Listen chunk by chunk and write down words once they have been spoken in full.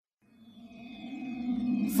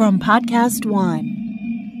from Podcast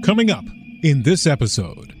One. Coming up in this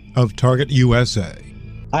episode of Target USA.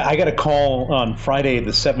 I got a call on Friday, the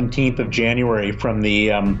 17th of January from the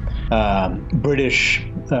British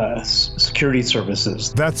security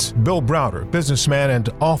services. That's Bill Browder, businessman and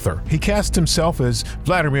author. He cast himself as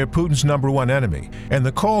Vladimir Putin's number one enemy, and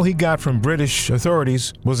the call he got from British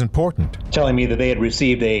authorities was important. Telling me that they had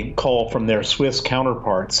received a call from their Swiss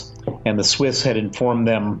counterparts, and the Swiss had informed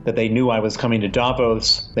them that they knew I was coming to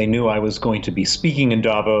Davos. They knew I was going to be speaking in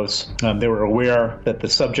Davos. They were aware that the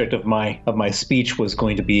subject of my speech was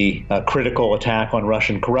going to be a critical attack on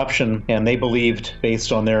Russian corruption, and they believed,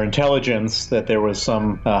 based on their intelligence, that there was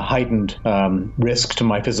some heightened risk to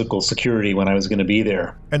my physical security when I was going to be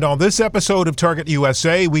there. And on this episode of Target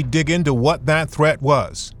USA, we dig into what that threat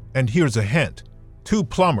was. And here's a hint: 2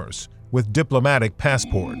 plumbers with diplomatic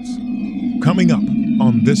passports. Coming up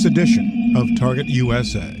on this edition of Target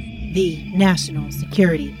USA, the National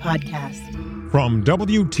Security Podcast. From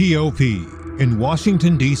WTOP in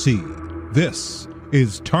Washington, D.C., this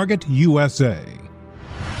is Target USA.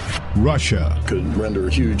 Russia could render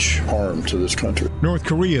huge harm to this country. North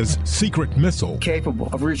Korea's secret missile. Capable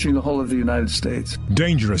of reaching the whole of the United States.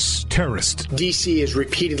 Dangerous terrorist. D.C. is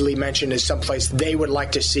repeatedly mentioned as someplace they would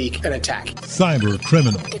like to seek an attack. Cyber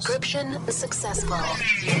criminals. Decryption successful.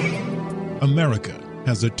 America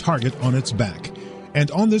has a target on its back. And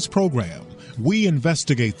on this program, we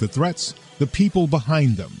investigate the threats, the people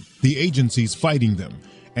behind them, the agencies fighting them,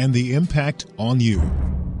 and the impact on you.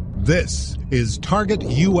 This is Target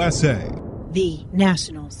USA, the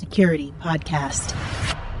National Security Podcast.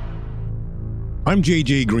 I'm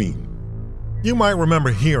J.J. Green. You might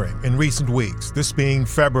remember hearing in recent weeks, this being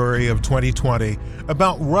February of 2020,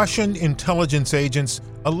 about Russian intelligence agents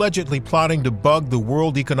allegedly plotting to bug the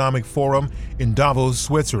World Economic Forum in Davos,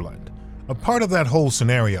 Switzerland. A part of that whole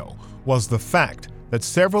scenario was the fact that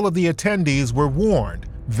several of the attendees were warned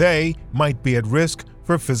they might be at risk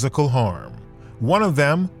for physical harm. One of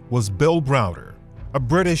them was Bill Browder, a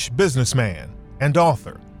British businessman and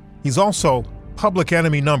author. He's also public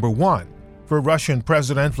enemy number one for Russian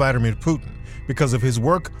President Vladimir Putin because of his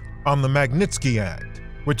work on the Magnitsky Act,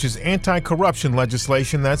 which is anti-corruption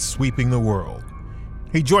legislation that's sweeping the world.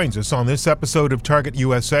 He joins us on this episode of Target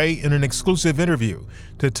USA in an exclusive interview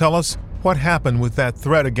to tell us what happened with that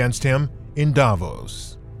threat against him in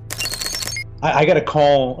Davos. I got a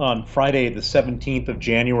call on Friday, the 17th of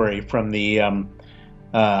January from the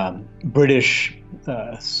British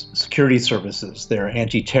security services, their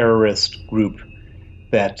anti-terrorist group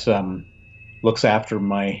that looks after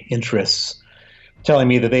my interests, telling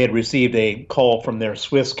me that they had received a call from their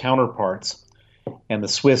Swiss counterparts, and the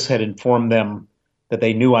Swiss had informed them that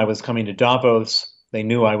they knew I was coming to Davos. They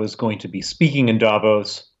knew I was going to be speaking in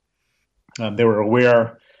Davos. They were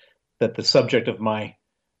aware that the subject of my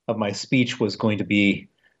speech was going to be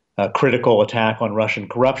a critical attack on Russian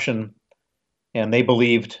corruption, and they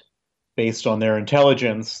believed, based on their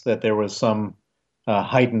intelligence, that there was some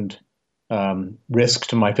heightened risk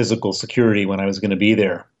to my physical security when I was going to be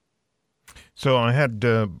there. So I had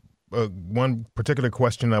one particular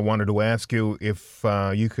question I wanted to ask you, if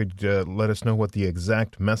you could let us know what the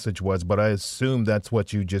exact message was, but I assume that's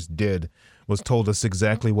what you just did, was told us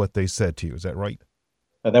exactly what they said to you. Is that right?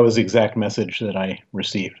 That was the exact message that I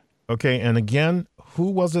received. Okay, and again,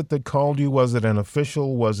 who was it that called you? Was it an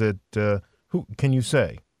official? Was it who? Can you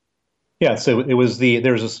say? Yeah, so it was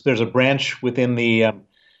there's a branch within the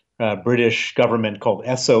British government called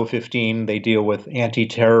SO15. They deal with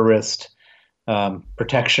anti-terrorist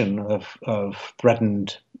protection of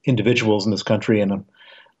threatened individuals in this country, and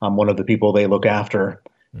I'm one of the people they look after.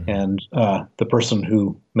 Mm-hmm. And the person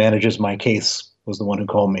who manages my case was the one who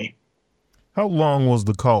called me. How long was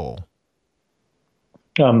the call?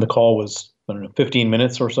 The call was, 15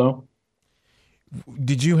 minutes or so.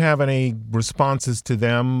 Did you have any responses to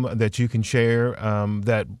them that you can share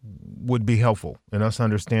that would be helpful in us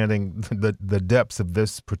understanding the depths of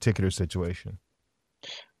this particular situation?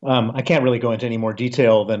 I can't really go into any more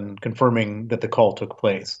detail than confirming that the call took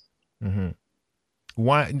place. Mm-hmm.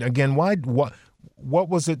 What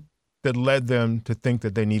was it that led them to think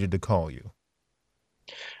that they needed to call you?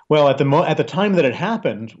 Well, at the time that it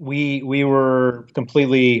happened, we were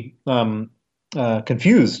completely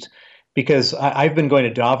confused, because I've been going to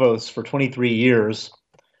Davos for 23 years.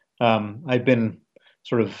 I've been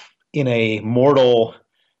sort of in a mortal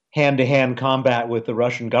hand-to-hand combat with the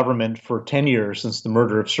Russian government for 10 years since the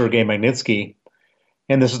murder of Sergei Magnitsky,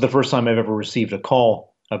 and this is the first time I've ever received a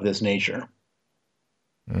call of this nature.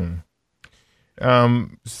 Mm.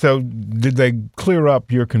 So did they clear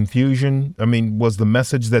up your confusion? I mean, was the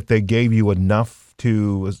message that they gave you enough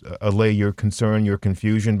to allay your concern, your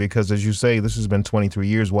confusion? Because as you say, this has been 23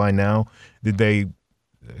 years. Why now? Did they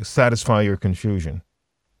satisfy your confusion?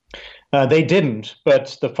 They didn't,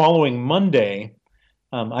 but the following Monday,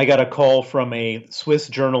 I got a call from a Swiss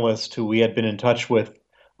journalist who we had been in touch with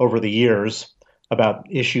over the years about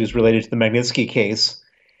issues related to the Magnitsky case.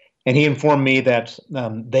 And he informed me that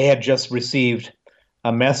they had just received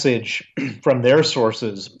a message from their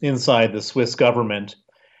sources inside the Swiss government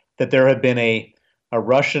that there had been a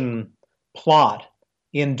Russian plot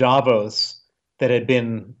in Davos that had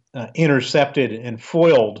been intercepted and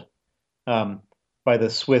foiled by the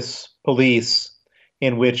Swiss police,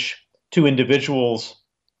 in which two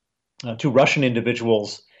Russian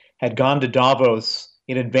individuals had gone to Davos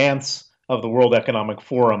in advance of the World Economic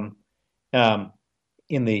Forum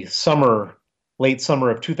in the late summer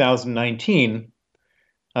of 2019.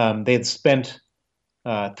 They had spent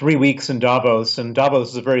 3 weeks in Davos, and Davos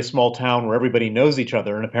is a very small town where everybody knows each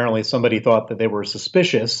other, and apparently somebody thought that they were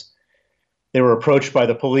suspicious. They were approached by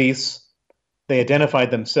the police. They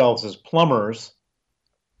identified themselves as plumbers,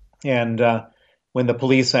 and when the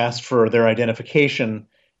police asked for their identification,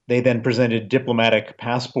 they then presented diplomatic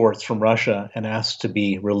passports from Russia and asked to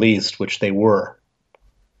be released, which they were.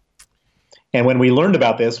 And when we learned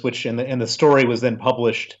about this, which in the story was then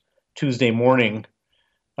published Tuesday morning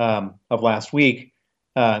of last week,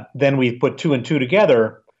 then we put two and two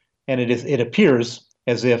together, and it appears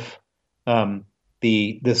as if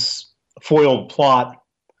this foiled plot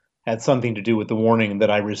had something to do with the warning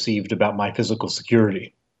that I received about my physical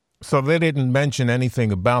security. So they didn't mention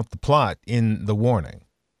anything about the plot in the warning?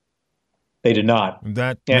 They did not.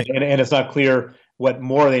 And it's not clear what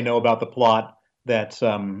more they know about the plot that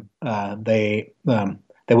they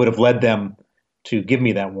would have led them to give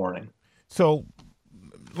me that warning. So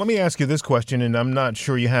let me ask you this question, and I'm not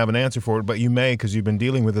sure you have an answer for it, but you may, because you've been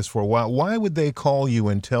dealing with this for a while. Why would they call you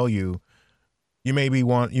and tell you you may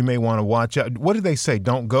want to watch out? What did they say?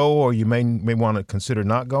 Don't go, or you may want to consider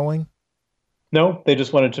not going? No, they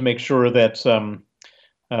just wanted to make sure that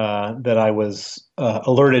that I was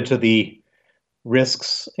alerted to the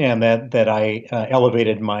risks and that I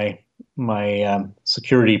elevated my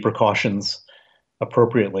security precautions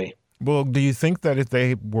appropriately. Well, do you think that if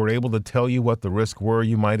they were able to tell you what the risks were,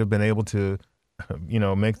 you might have been able to,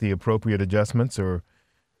 make the appropriate adjustments, or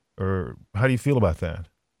how do you feel about that?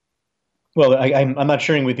 Well, I'm not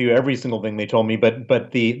sharing with you every single thing they told me,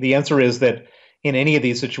 but the answer is that in any of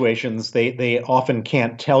these situations, they often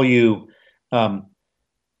can't tell you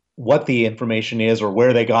what the information is or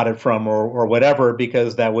where they got it from or whatever,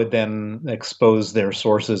 because that would then expose their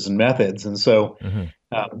sources and methods. And so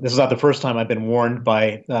this is not the first time I've been warned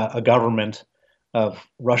by a government of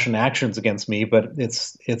Russian actions against me, but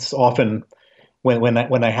it's often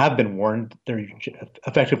when I have been warned, they're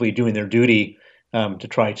effectively doing their duty to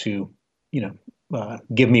try to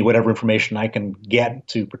give me whatever information I can get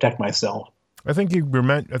to protect myself. I think you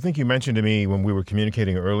mentioned to me when we were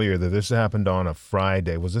communicating earlier that this happened on a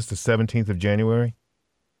Friday. Was this the 17th of January?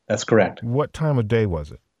 That's correct. What time of day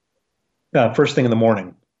was it? First thing in the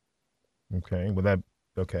morning. Okay.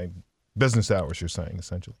 Business hours, you're saying,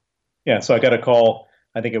 essentially. Yeah. So I got a call.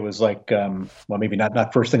 I think it was like, maybe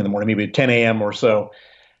not first thing in the morning, maybe 10 a.m. or so.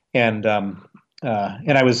 And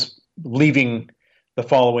I was leaving the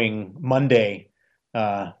following Monday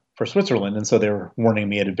for Switzerland, and so they were warning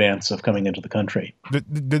me in advance of coming into the country.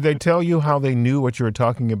 Did they tell you how they knew what you were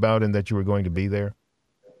talking about and that you were going to be there?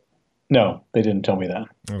 No, they didn't tell me that.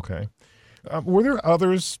 Okay. Were there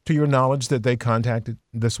others, to your knowledge, that they contacted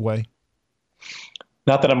this way?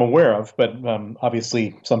 Not that I'm aware of, but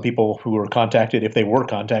obviously some people who were contacted, if they were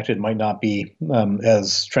contacted, might not be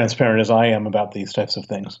as transparent as I am about these types of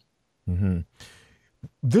things. Mm-hmm.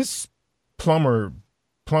 This plumber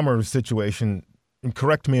situation, and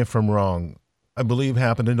correct me if I'm wrong, I believe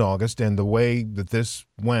happened in August, and the way that this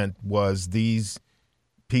went was these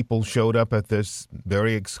people showed up at this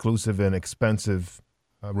very exclusive and expensive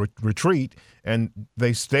retreat, and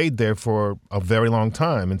they stayed there for a very long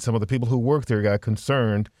time, and some of the people who worked there got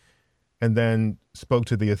concerned and then spoke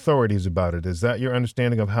to the authorities about it. Is that your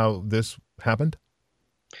understanding of how this happened?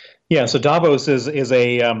 Yeah, so Davos is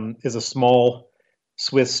a small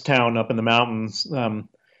Swiss town up in the mountains.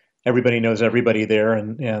 Everybody knows everybody there,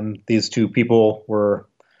 and these two people were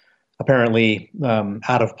apparently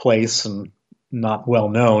out of place and not well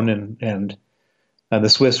known, and the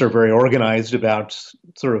Swiss are very organized about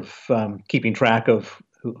sort of keeping track of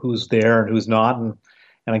who's there and who's not, and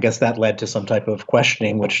I guess that led to some type of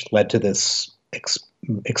questioning, which led to this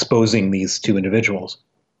exposing these two individuals.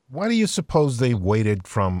 Why do you suppose they waited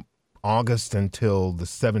from August until the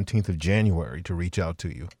 17th of January to reach out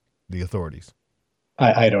to you, the authorities?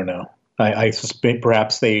 I don't know. I suspect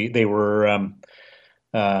perhaps they were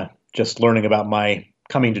just learning about my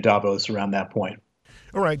coming to Davos around that point.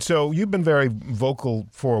 All right. So you've been very vocal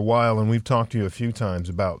for a while, and we've talked to you a few times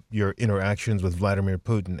about your interactions with Vladimir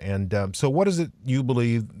Putin. And so what is it you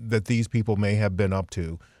believe that these people may have been up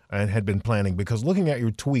to and had been planning? Because looking at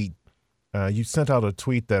your tweet, you sent out a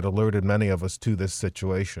tweet that alerted many of us to this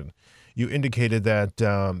situation. You indicated that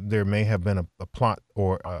there may have been a plot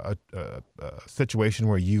or a situation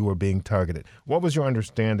where you were being targeted. What was your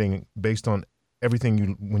understanding based on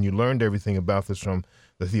everything when you learned everything about this from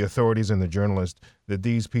the authorities and the journalists that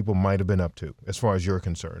these people might have been up to, as far as you're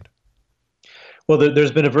concerned? Well,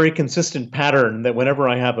 there's been a very consistent pattern that whenever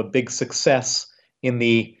I have a big success in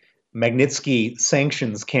the Magnitsky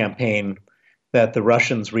sanctions campaign, that the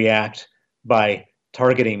Russians react by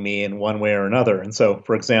targeting me in one way or another. And so,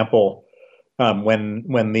 for example,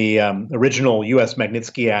 when the original U.S.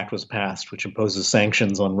 Magnitsky Act was passed, which imposes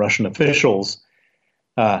sanctions on Russian officials,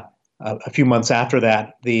 a few months after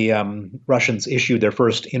that, the Russians issued their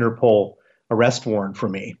first Interpol arrest warrant for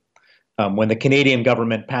me. When the Canadian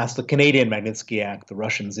government passed the Canadian Magnitsky Act, the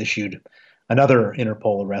Russians issued another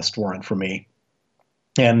Interpol arrest warrant for me.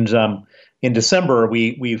 And in December,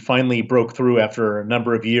 we finally broke through after a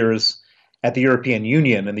number of years at the European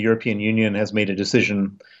Union, and the European Union has made a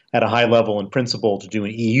decision at a high level in principle to do an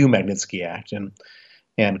EU Magnitsky Act.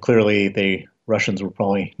 And clearly the Russians were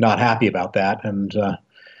probably not happy about that.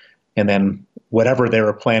 And then whatever they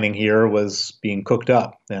were planning here was being cooked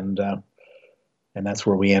up, and that's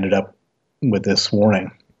where we ended up with this warning.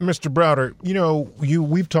 Mr. Browder,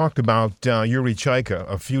 we've talked about Yuri Chaika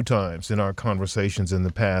a few times in our conversations in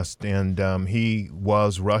the past, and he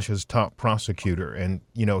was Russia's top prosecutor, and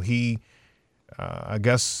he, I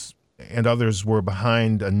guess, and others were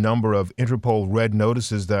behind a number of Interpol red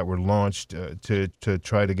notices that were launched to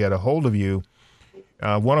try to get a hold of you.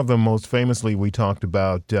 One of them, most famously, we talked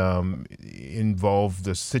about involved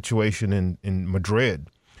the situation in Madrid,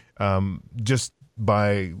 just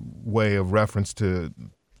by way of reference to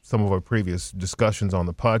some of our previous discussions on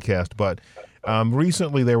the podcast. But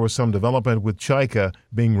recently there was some development with Chaika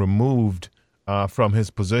being removed from his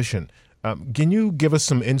position. Can you give us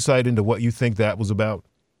some insight into what you think that was about?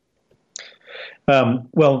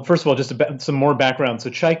 Well, first of all, just some more background. So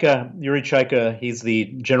Yuri Chaika, he's the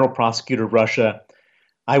general prosecutor of Russia.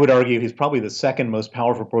 I would argue he's probably the second most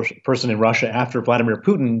powerful person in Russia after Vladimir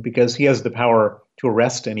Putin, because he has the power to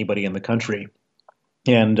arrest anybody in the country.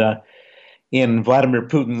 And in Vladimir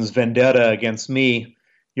Putin's vendetta against me,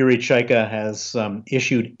 Yuri Chaika has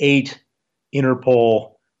issued 8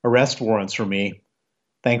 Interpol arrest warrants for me.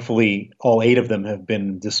 Thankfully, all 8 of them have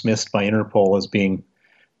been dismissed by Interpol as being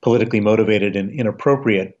politically motivated and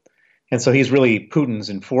inappropriate. And so he's really Putin's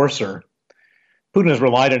enforcer. Putin has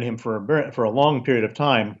relied on him for a long period of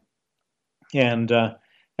time. And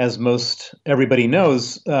as most everybody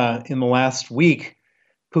knows, in the last week,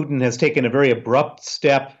 Putin has taken a very abrupt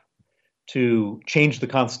step to change the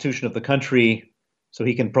constitution of the country so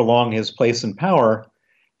he can prolong his place in power.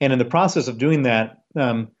 And in the process of doing that,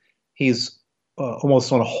 he's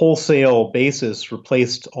almost on a wholesale basis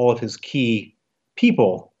replaced all of his key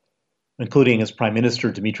people, including his prime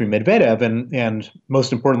minister, Dmitry Medvedev, and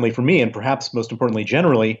most importantly for me, and perhaps most importantly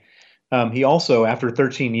generally, he also, after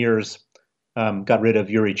 13 years, got rid of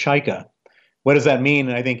Yuri Chaika. What does that mean?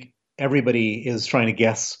 I think everybody is trying to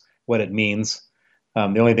guess what it means.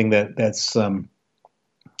 The only thing that's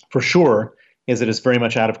for sure is that it's very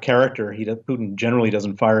much out of character. Putin generally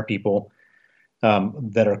doesn't fire people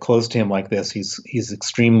that are close to him like this. He's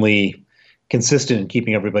extremely consistent in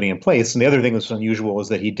keeping everybody in place. And the other thing that's unusual is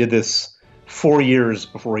that he did this 4 years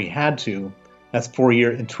before he had to. That's 4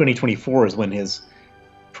 years. In 2024 is when his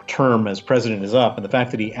term as president is up. And the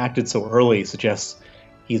fact that he acted so early suggests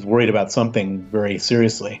he's worried about something very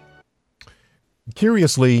seriously.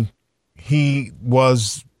 Curiously, he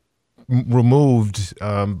was removed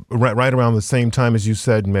right around the same time as you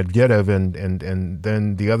said, Medvedev, and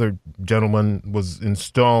then the other gentleman was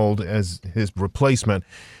installed as his replacement.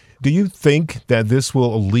 Do you think that this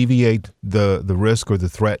will alleviate the risk or the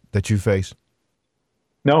threat that you face?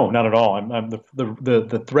 No, not at all.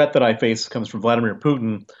 The threat that I face comes from Vladimir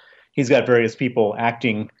Putin. He's got various people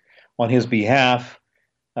acting on his behalf.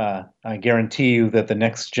 I guarantee you that the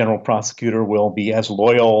next general prosecutor will be as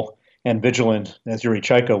loyal and vigilant as Yuri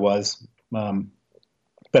Chaika was.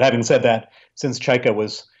 But having said that, since Chaika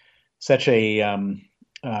was such a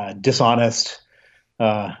dishonest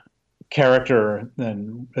character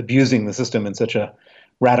and abusing the system in such a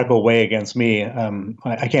radical way against me,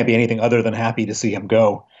 I can't be anything other than happy to see him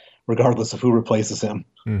go, regardless of who replaces him.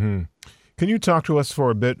 Mm-hmm. Can you talk to us for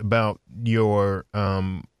a bit about your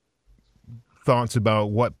thoughts about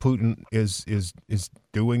what Putin is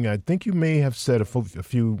doing? I think you may have said a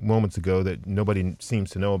few moments ago that nobody seems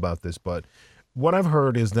to know about this, but what I've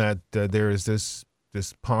heard is that there is this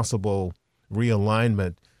possible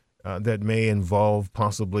realignment that may involve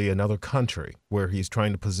possibly another country where he's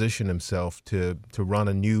trying to position himself to run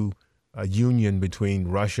a new union between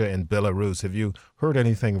Russia and Belarus. Have you heard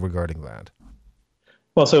anything regarding that?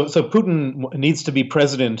 Well, so Putin needs to be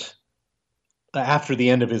president after the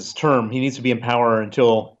end of his term. He needs to be in power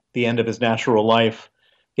until the end of his natural life.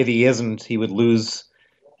 If he isn't, he would lose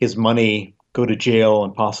his money, go to jail,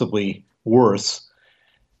 and possibly worse.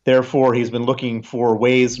 Therefore, he's been looking for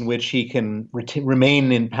ways in which he can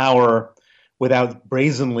remain in power without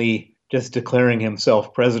brazenly just declaring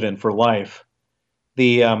himself president for life.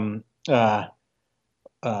 The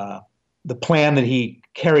plan that he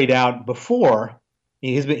carried out before,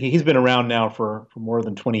 he's been around now for more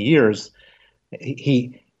than 20 years.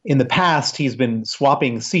 In the past, he's been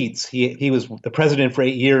swapping seats. He was the president for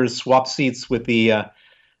 8 years, swapped seats with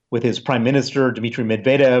his prime minister, Dmitry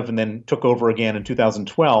Medvedev, and then took over again in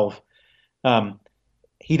 2012.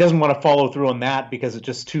 He doesn't want to follow through on that because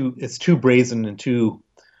it's too brazen and too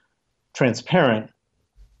transparent.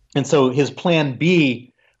 And so his plan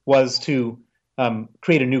B was to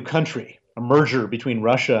create a new country, a merger between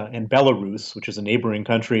Russia and Belarus, which is a neighboring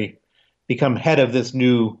country, become head of this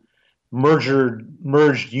new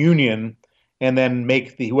merged union, and then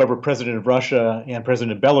make whoever president of Russia and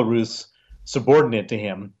president of Belarus subordinate to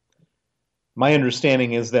him. My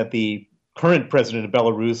understanding is that the current president of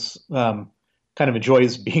Belarus kind of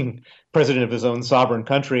enjoys being president of his own sovereign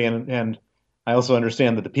country, and I also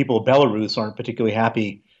understand that the people of Belarus aren't particularly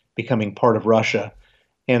happy becoming part of Russia,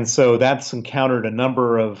 and so that's encountered a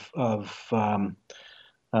number of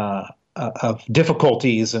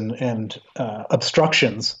difficulties and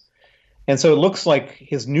obstructions. And so it looks like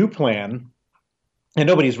his new plan, and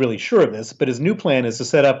nobody's really sure of this, but his new plan is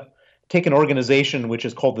to take an organization which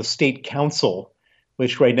is called the State Council,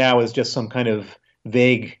 which right now is just some kind of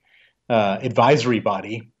vague advisory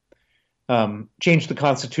body, change the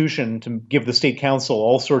Constitution to give the State Council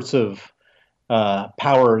all sorts of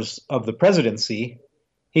powers of the presidency.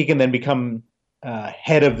 He can then become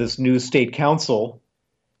head of this new State Council,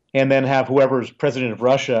 and then have whoever's president of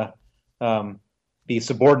Russia be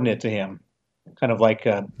subordinate to him, kind of like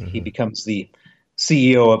he becomes the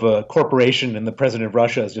CEO of a corporation, and the president of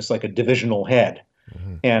Russia is just like a divisional head.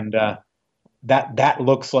 Mm-hmm. And that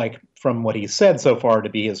looks like, from what he said so far, to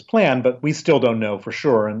be his plan, but we still don't know for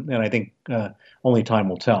sure, and I think only time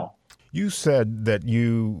will tell. You said that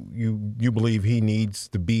you believe he needs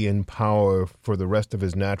to be in power for the rest of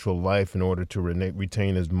his natural life in order to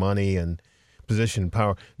retain his money and position of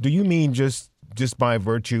power. Do you mean just by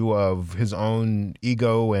virtue of his own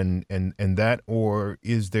ego and that, or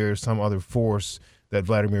is there some other force that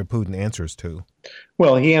Vladimir Putin answers to?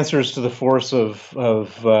 Well, he answers to the force of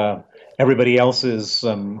everybody else's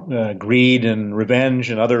greed and revenge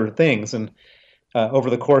and other things. And over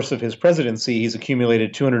the course of his presidency, he's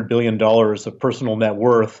accumulated $200 billion of personal net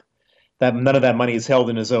worth. That none of that money is held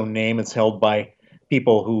in his own name. It's held by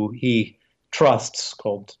people who he trusts,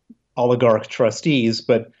 called oligarch trustees,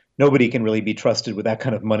 but nobody can really be trusted with that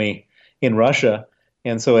kind of money in Russia.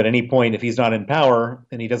 And so at any point, if he's not in power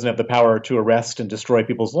and he doesn't have the power to arrest and destroy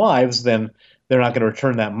people's lives, then they're not going to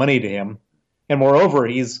return that money to him. And moreover,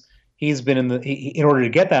 he's been in order to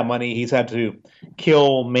get that money, he's had to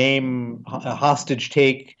kill, maim, hostage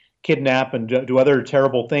take, kidnap, and do other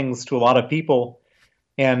terrible things to a lot of people.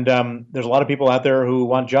 And there's a lot of people out there who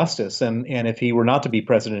want justice. And if he were not to be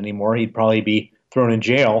president anymore, he'd probably be thrown in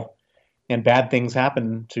jail. And bad things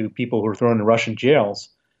happen to people who are thrown in Russian jails,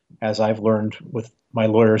 as I've learned with my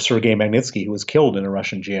lawyer, Sergei Magnitsky, who was killed in a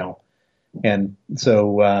Russian jail. And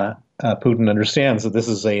so Putin understands that this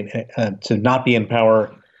is to not be in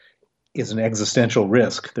power is an existential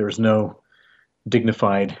risk. There's no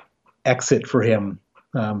dignified exit for him.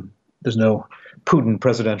 There's no Putin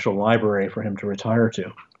presidential library for him to retire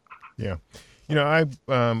to. Yeah.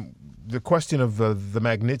 The question of the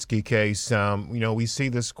Magnitsky case, we see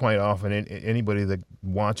this quite often. Anybody that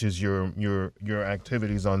watches your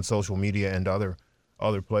activities on social media and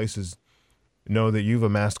other places know that you've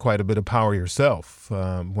amassed quite a bit of power yourself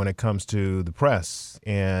when it comes to the press,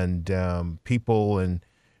 and people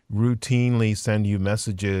routinely send you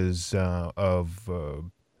messages of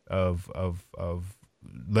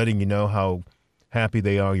letting you know how happy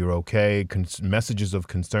they are you're okay, messages of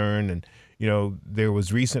concern. And there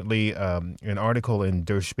was recently an article in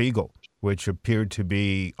Der Spiegel which appeared to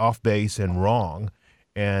be off base and wrong,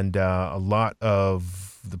 and a lot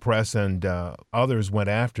of the press and others went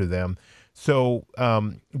after them. So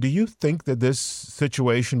do you think that this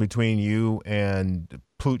situation between you and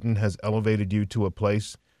Putin has elevated you to a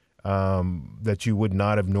place that you would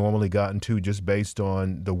not have normally gotten to just based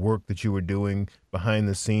on the work that you were doing behind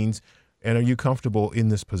the scenes? And are you comfortable in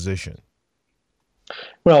this position?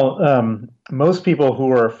 Well, most people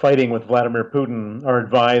who are fighting with Vladimir Putin are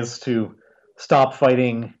advised to stop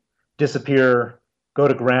fighting, disappear, go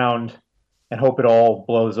to ground, and hope it all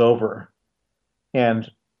blows over. And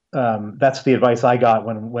that's the advice I got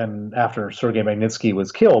when after Sergei Magnitsky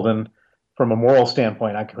was killed. And from a moral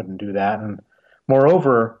standpoint, I couldn't do that. And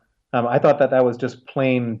moreover, I thought that was just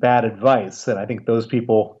plain bad advice. And I think those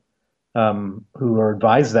people who are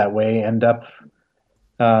advised that way end up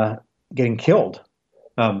getting killed.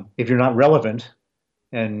 If you're not relevant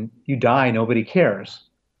and you die, nobody cares.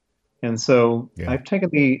 And so I've taken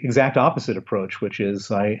the exact opposite approach, which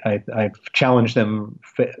is I've challenged them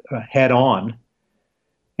head on,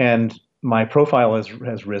 and my profile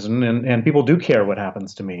has risen, and people do care what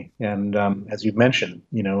happens to me. And as you've mentioned,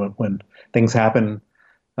 when things happen,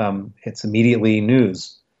 it's immediately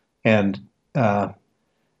news, and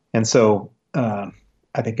so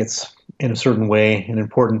I think it's in a certain way an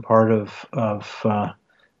important part of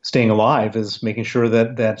staying alive is making sure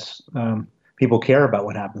that people care about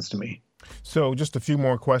what happens to me. So just a few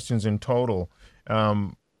more questions in total.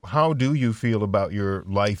 How do you feel about your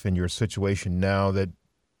life and your situation now that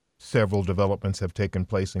several developments have taken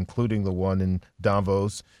place, including the one in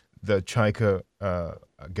Davos, the Chaika,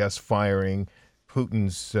 firing,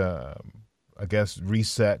 Putin's,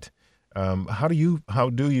 reset? How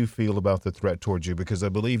do you feel about the threat towards you? Because I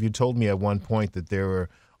believe you told me at one point that there were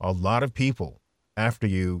a lot of people after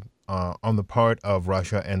you on the part of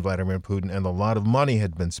Russia and Vladimir Putin, and a lot of money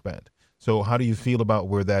had been spent. So how do you feel about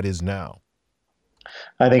where that is now?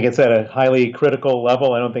 I think it's at a highly critical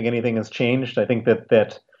level. I don't think anything has changed. I think that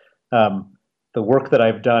the work that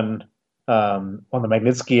I've done on the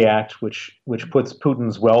Magnitsky Act, which puts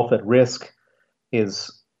Putin's wealth at risk,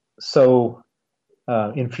 is so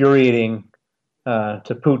infuriating to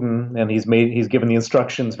Putin, and he's given the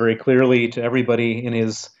instructions very clearly to everybody in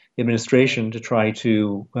his administration to try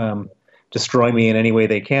to destroy me in any way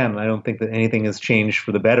they can. I don't think that anything has changed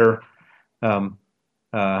for the better.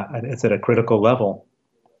 It's at a critical level.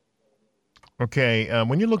 Okay,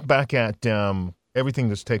 when you look back at everything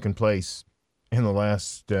that's taken place in the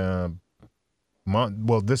last this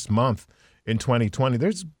month in 2020,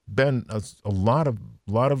 there's been a lot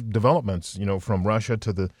of developments. From Russia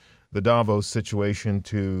to the Davos situation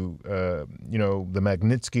to the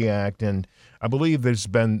Magnitsky Act, and I believe there's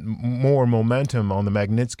been more momentum on the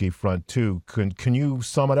Magnitsky front too. Can you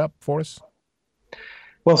sum it up for us?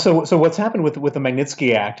 Well, so what's happened with the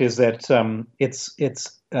Magnitsky Act is that it's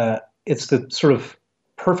the sort of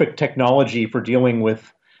perfect technology for dealing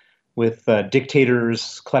with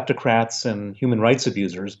dictators, kleptocrats, and human rights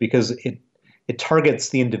abusers, because it targets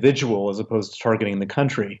the individual as opposed to targeting the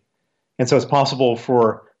country. And so it's possible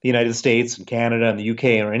for the United States and Canada and the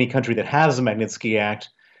UK or any country that has a Magnitsky Act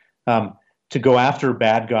to go after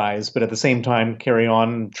bad guys, but at the same time carry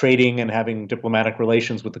on trading and having diplomatic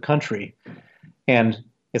relations with the country. And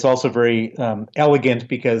it's also very elegant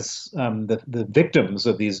because the victims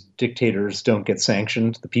of these dictators don't get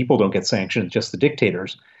sanctioned. The people don't get sanctioned, just the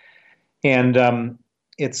dictators. And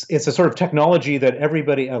it's a sort of technology that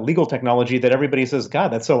a legal technology that everybody says, God,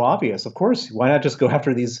 that's so obvious. Of course, why not just go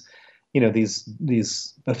after these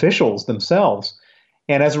officials themselves?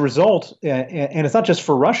 And as a result, and it's not just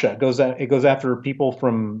for Russia. It goes after people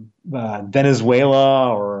from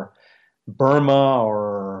Venezuela or Burma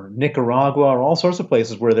or Nicaragua or all sorts of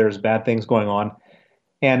places where there's bad things going on.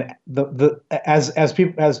 And as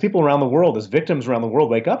people around the world, as victims around the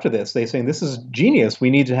world wake up to this, they say, this is genius.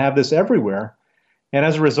 We need to have this everywhere. And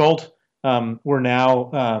as a result, we're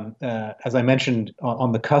now, as I mentioned,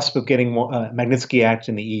 on the cusp of getting Magnitsky Act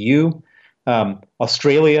in the EU.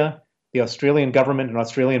 Australia, the Australian government and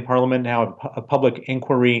Australian Parliament now have a public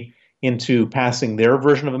inquiry into passing their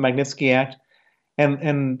version of the Magnitsky Act.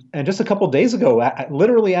 And just a couple of days ago,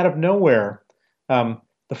 literally out of nowhere,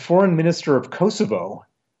 the foreign minister of Kosovo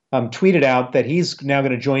tweeted out that he's now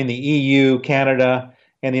going to join the EU, Canada,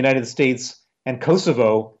 and the United States, and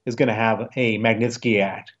Kosovo is going to have a Magnitsky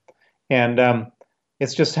Act. And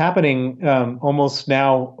it's just happening almost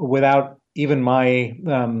now without even my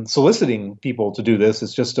soliciting people to do this.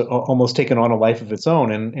 It's just almost taken on a life of its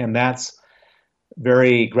own. And that's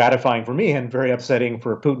very gratifying for me and very upsetting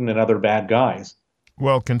for Putin and other bad guys.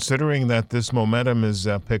 Well, considering that this momentum is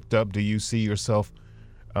picked up, do you see yourself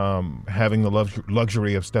having the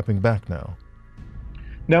luxury of stepping back now?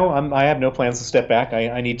 No, I have no plans to step back.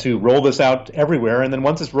 I need to roll this out everywhere, and then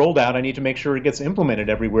once it's rolled out, I need to make sure it gets implemented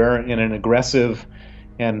everywhere in an aggressive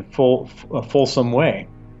and fulsome way.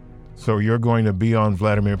 So you're going to be on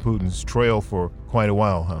Vladimir Putin's trail for quite a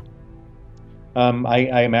while, huh?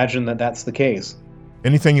 I imagine that that's the case.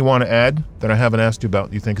 Anything you want to add that I haven't asked you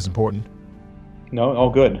about you think is important? No, all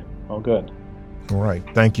good. All good. All right.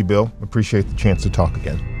 Thank you, Bill. Appreciate the chance to talk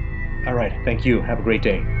again. All right. Thank you. Have a great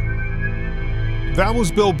day. That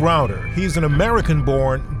was Bill Browder. He's an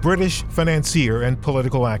American-born British financier and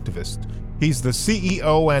political activist. He's the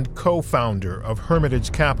CEO and co-founder of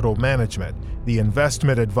Hermitage Capital Management, the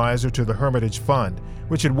investment advisor to the Hermitage Fund,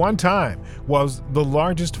 which at one time was the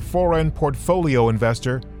largest foreign portfolio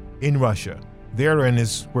investor in Russia. Therein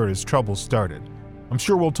is where his trouble started. I'm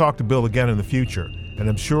sure we'll talk to Bill again in the future, and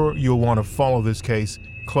I'm sure you'll want to follow this case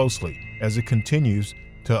closely as it continues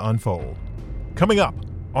to unfold. Coming up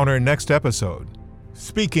on our next episode,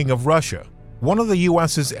 speaking of Russia, one of the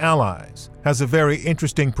U.S.'s allies has a very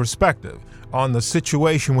interesting perspective on the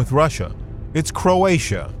situation with Russia. It's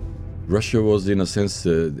Croatia. Russia was, in a sense,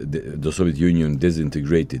 the Soviet Union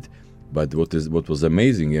disintegrated. But what was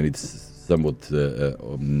amazing, and it's somewhat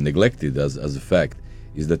neglected as a fact,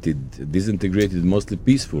 is that it disintegrated mostly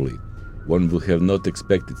peacefully. One would have not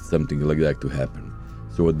expected something like that to happen.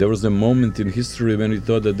 So there was a moment in history when we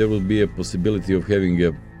thought that there would be a possibility of having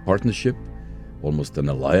a partnership, almost an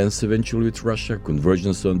alliance eventually with Russia,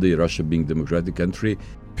 convergence on the Russia being a democratic country.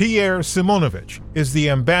 Pierre Simonovic is the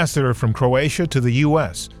ambassador from Croatia to the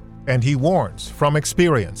U.S., and he warns from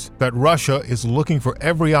experience that Russia is looking for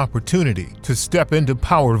every opportunity to step into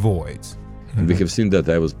power voids. And we have seen that.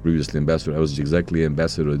 I was previously ambassador. I was exactly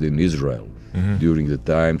ambassador in Israel during the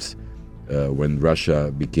times when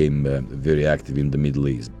Russia became very active in the Middle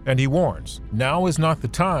East. And he warns, now is not the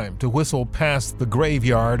time to whistle past the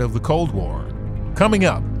graveyard of the Cold War. Coming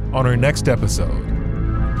up on our next episode.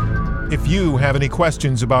 If you have any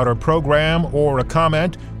questions about our program or a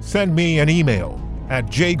comment, send me an email at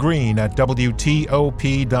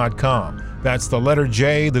jgreen@wtop.com. That's the letter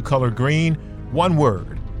J, the color green, one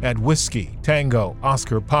word, at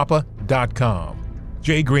whiskeytangooscarpapa.com.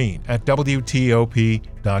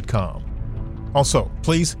 jgreen@wtop.com. Also,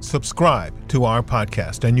 please subscribe to our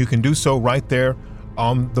podcast, and you can do so right there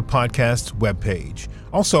on the podcast's webpage.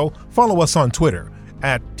 Also, follow us on Twitter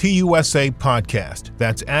at TUSA Podcast.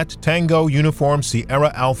 That's at Tango Uniform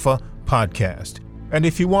Sierra Alpha Podcast. And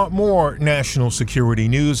if you want more national security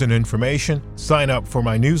news and information, sign up for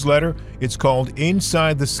my newsletter. It's called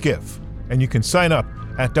Inside the Skiff, and you can sign up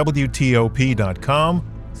at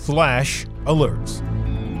WTOP.com/alerts.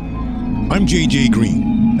 I'm JJ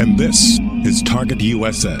Green, and this is Target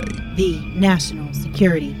USA, the National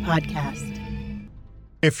Security Podcast.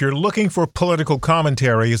 If you're looking for political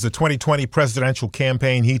commentary as the 2020 presidential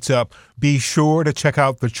campaign heats up, be sure to check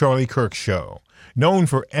out The Charlie Kirk Show. Known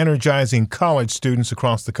for energizing college students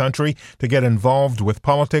across the country to get involved with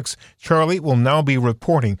politics, Charlie will now be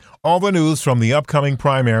reporting all the news from the upcoming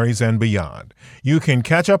primaries and beyond. You can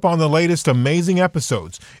catch up on the latest amazing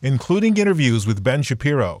episodes, including interviews with Ben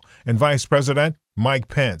Shapiro and Vice President Mike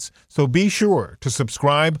Pence. So be sure to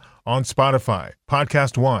subscribe on Spotify,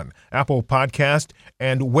 Podcast One, Apple Podcast,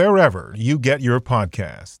 and wherever you get your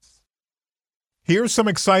podcasts. Here's some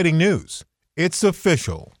exciting news. It's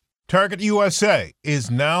official. Target USA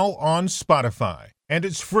is now on Spotify, and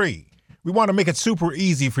it's free. We want to make it super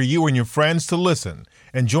easy for you and your friends to listen,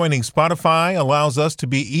 and joining Spotify allows us to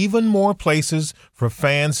be even more places for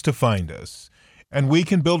fans to find us. And we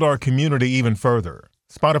can build our community even further.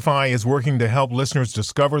 Spotify is working to help listeners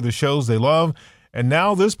discover the shows they love, and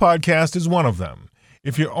now this podcast is one of them.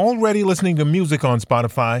 If you're already listening to music on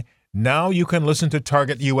Spotify, now you can listen to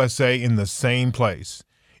Target USA in the same place.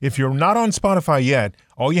 If you're not on Spotify yet,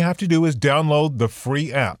 all you have to do is download the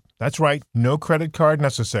free app. That's right, no credit card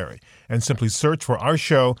necessary, and simply search for our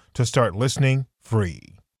show to start listening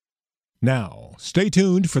free. Now, stay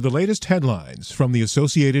tuned for the latest headlines from the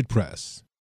Associated Press.